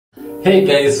Hey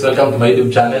guys, welcome to my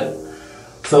YouTube channel.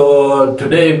 So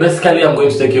today basically I'm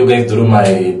going to take you guys through my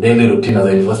daily routine as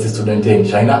a university student here in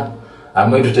China.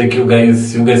 I'm going to take you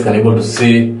guys can able to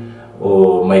see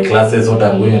my classes, what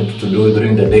I'm going to do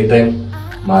during the daytime,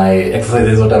 my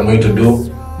exercises, what I'm going to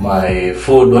do, my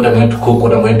food, what I'm going to cook,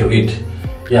 what I'm going to eat.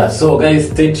 Yeah, so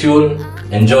guys, stay tuned,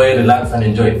 enjoy, relax and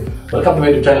enjoy. Welcome to my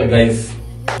YouTube channel guys.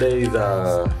 Today is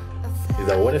a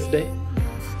Wednesday.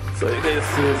 So you guys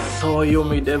see so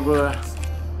humid everywhere,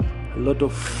 a lot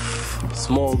of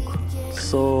smoke,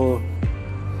 so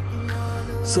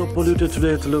polluted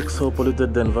today. It looks so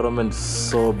polluted, the environment is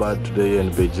so bad today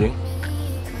in Beijing.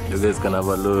 You guys can have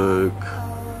a look,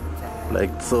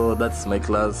 like, so that's my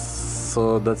class,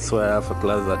 so that's why I have a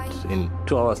class in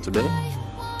 2 hours today.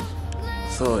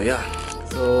 So yeah,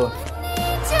 so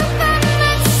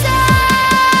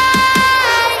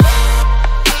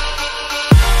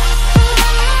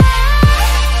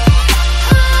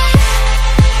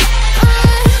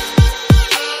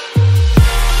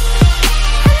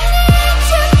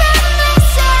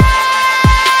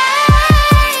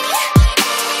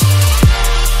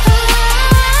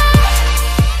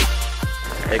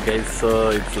hey guys, so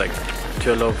it's like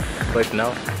 12 right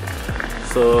now,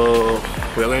 so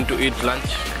we are going to eat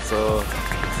lunch. So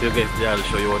see you guys there, I'll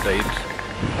show you what I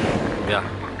eat. Yeah,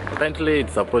 currently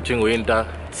it's approaching winter,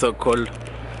 it's so cold,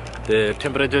 the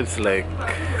temperature is like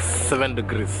 7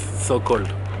 degrees, so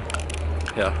cold.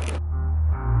 Yeah.